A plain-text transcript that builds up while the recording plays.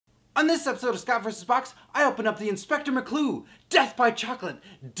On this episode of Scott vs. Box, I open up the Inspector McClue Death by Chocolate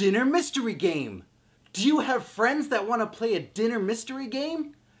Dinner Mystery Game. Do you have friends that want to play a dinner mystery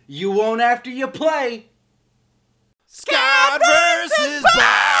game? You won't after you play. Scott vs.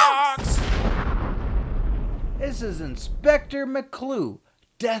 Box! This is Inspector McClue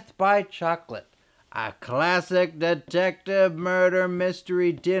Death by Chocolate, a classic detective murder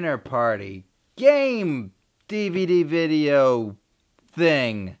mystery dinner party game DVD video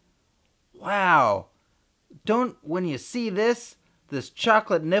thing. Wow. When you see this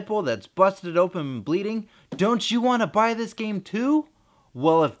chocolate nipple that's busted open and bleeding, don't you want to buy this game too?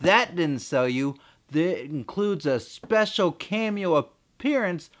 Well, if that didn't sell you, it includes a special cameo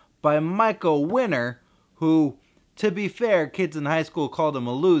appearance by Michael Winner, who, to be fair, kids in high school called him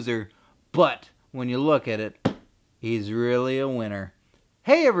a loser, but when you look at it, he's really a winner.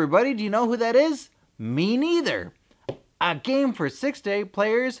 Hey everybody, do you know who that is? Me neither. A game for 6 to 8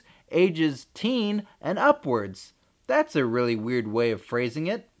 players, ages teen and upwards. That's a really weird way of phrasing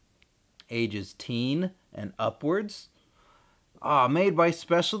it. Ages teen and upwards. Made by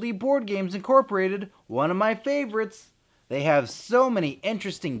Specialty Board Games Incorporated, one of my favorites. They have so many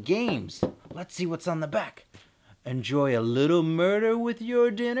interesting games. Let's see what's on the back. Enjoy a little murder with your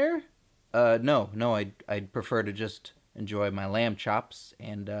dinner? No, I'd prefer to just enjoy my lamb chops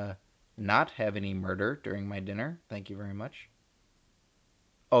and not have any murder during my dinner. Thank you very much.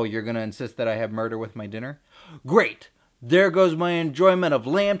 Oh, you're going to insist that I have murder with my dinner? Great! There goes my enjoyment of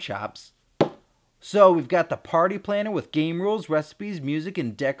lamb chops. So we've got the party planner with game rules, recipes, music,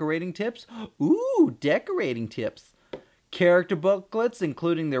 and decorating tips. Ooh, decorating tips. Character booklets,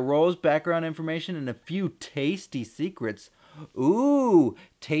 including their roles, background information, and a few tasty secrets. Ooh,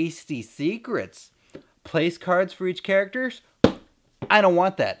 tasty secrets. Place cards for each character. I don't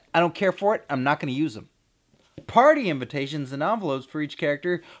want that. I don't care for it. I'm not going to use them. Party invitations and envelopes for each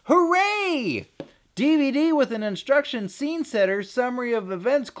character. Hooray! DVD with an instruction, scene setter, summary of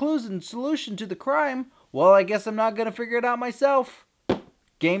events, clues, and solution to the crime. Well, I guess I'm not going to figure it out myself.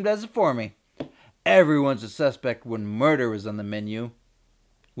 Game does it for me. Everyone's a suspect when murder is on the menu.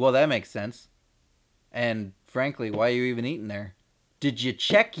 Well, that makes sense. And frankly, why are you even eating there? Did you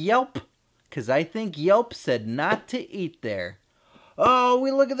check Yelp? Because I think Yelp said not to eat there. Oh,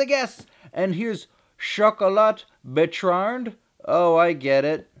 we look at the guests. And here's Chocolat Bertrand. Oh, I get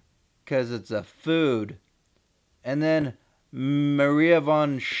it. Because it's a food. And then Maria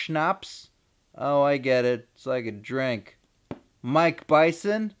von Schnapps. Oh, I get it. It's like a drink. Mike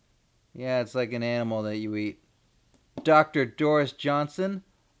Bison. Yeah, it's like an animal that you eat. Dr. Doris Johnson.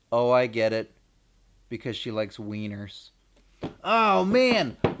 Oh, I get it. Because she likes wieners. Oh,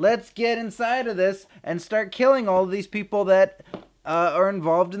 man. Let's get inside of this and start killing all of these people that are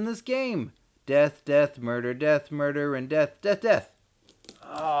involved in this game. Death, death, murder, and death, death, death.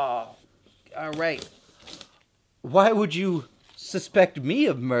 Oh, all right. Why would you suspect me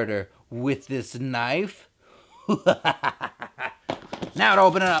of murder with this knife? Now to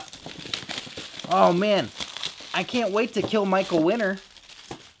open it up. Oh, man. I can't wait to kill Michael Winner.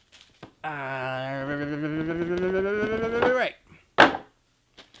 Right.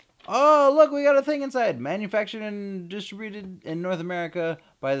 Oh, look, we got a thing inside. Manufactured and distributed in North America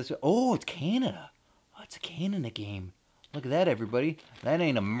by this. Oh, it's Canada. Oh, it's a Canada game. Look at that, everybody. That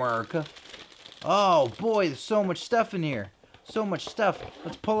ain't America. Oh, boy, there's so much stuff in here. So much stuff.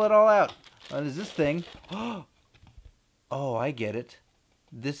 Let's pull it all out. There's this thing. Oh, I get it.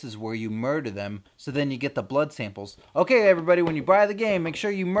 This is where you murder them, so then you get the blood samples. Okay, everybody, when you buy the game, make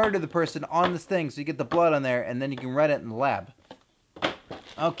sure you murder the person on this thing so you get the blood on there, and then you can run it in the lab.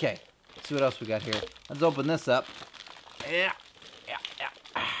 Okay, let's see what else we got here. Let's open this up. Yeah.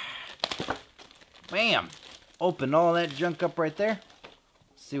 Bam! Open all that junk up right there.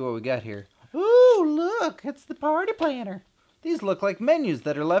 Let's see what we got here. Ooh, look, it's the party planner. These look like menus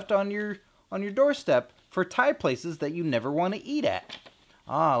that are left on your doorstep for Thai places that you never want to eat at.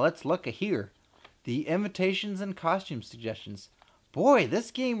 Let's look at here. The invitations and costume suggestions. Boy, this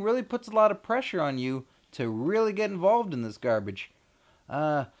game really puts a lot of pressure on you to really get involved in this garbage.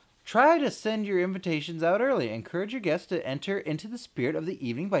 Try to send your invitations out early. Encourage your guests to enter into the spirit of the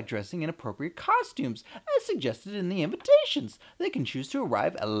evening by dressing in appropriate costumes, as suggested in the invitations. They can choose to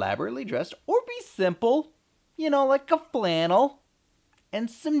arrive elaborately dressed or be simple, like a flannel and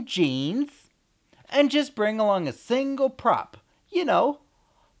some jeans, and just bring along a single prop,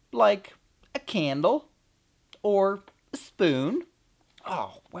 like a candle or a spoon.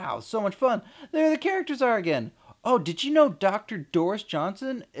 Oh, wow, so much fun. There the characters are again. Oh, did you know Dr. Doris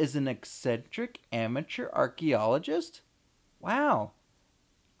Johnson is an eccentric amateur archaeologist? Wow.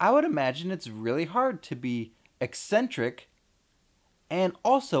 I would imagine it's really hard to be eccentric and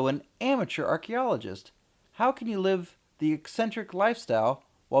also an amateur archaeologist. How can you live the eccentric lifestyle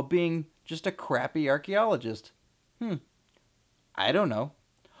while being just a crappy archaeologist? I don't know.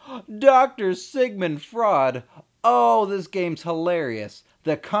 Dr. Sigmund Freud. Oh, this game's hilarious.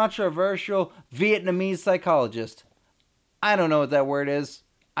 The controversial Vietnamese psychologist. I don't know what that word is.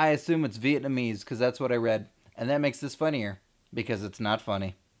 I assume it's Vietnamese because that's what I read. And that makes this funnier because it's not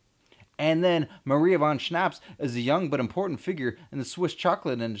funny. And then Maria von Schnaps is a young but important figure in the Swiss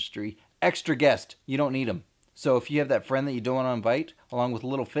chocolate industry. Extra guest. You don't need him. So if you have that friend that you don't want to invite, along with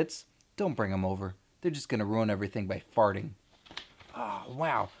little Fitz, don't bring them over. They're just going to ruin everything by farting. Oh,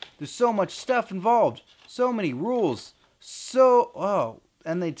 wow. There's so much stuff involved. So many rules.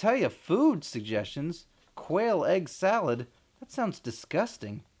 And they tell you food suggestions. Quail egg salad. That sounds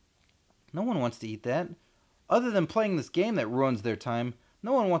disgusting. No one wants to eat that. Other than playing this game that ruins their time,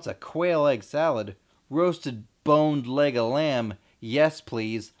 no one wants a quail egg salad. Roasted boned leg of lamb. Yes,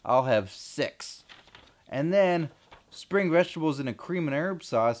 please. I'll have 6. And then spring vegetables in a cream and herb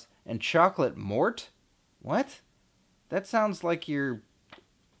sauce and chocolate mort? What? That sounds like your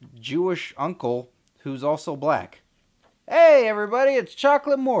Jewish uncle who's also black. Hey, everybody, it's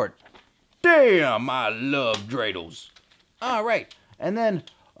chocolate mort. Damn, I love dreidels. All right. And then,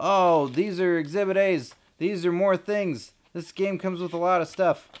 these are Exhibit A's. These are more things. This game comes with a lot of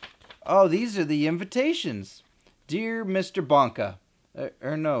stuff. Oh, these are the invitations. Dear Mr. Bonka.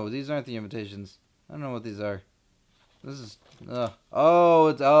 No, these aren't the invitations. I don't know what these are. This is,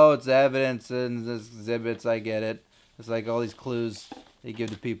 it's evidence and this exhibits. I get it. It's like all these clues they give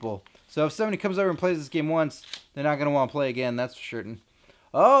to people. So if somebody comes over and plays this game once, they're not going to want to play again. That's for certain.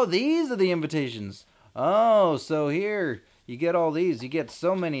 Oh, these are the invitations. Oh, so here you get all these. You get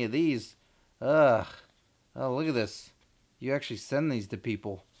so many of these. Ugh. Oh, look at this. You actually send these to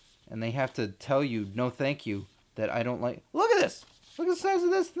people, and they have to tell you, no thank you, that I don't like. Look at this. Look at the size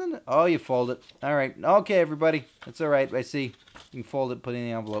of this. Oh, you fold it. All right. Okay, everybody. It's all right. I see. You can fold it, put it in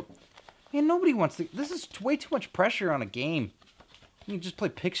the envelope. Man, nobody wants to. This is way too much pressure on a game. You can just play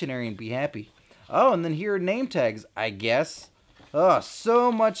Pictionary and be happy. Oh, and then here are name tags, I guess. Oh,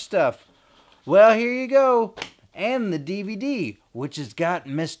 so much stuff. Well, here you go. And the DVD, which has got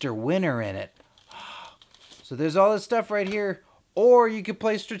Mr. Winner in it. So there's all this stuff right here. Or you could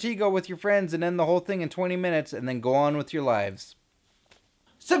play Stratego with your friends and end the whole thing in 20 minutes and then go on with your lives.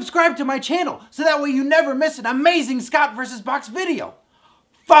 Subscribe to my channel so that way you never miss an amazing Scott vs. Box video.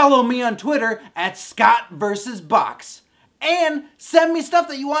 Follow me on Twitter at ScottVsBox. And send me stuff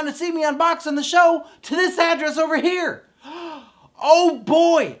that you want to see me unbox on the show to this address over here. Oh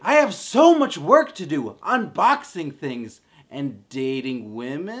boy, I have so much work to do unboxing things and dating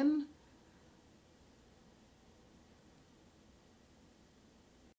women.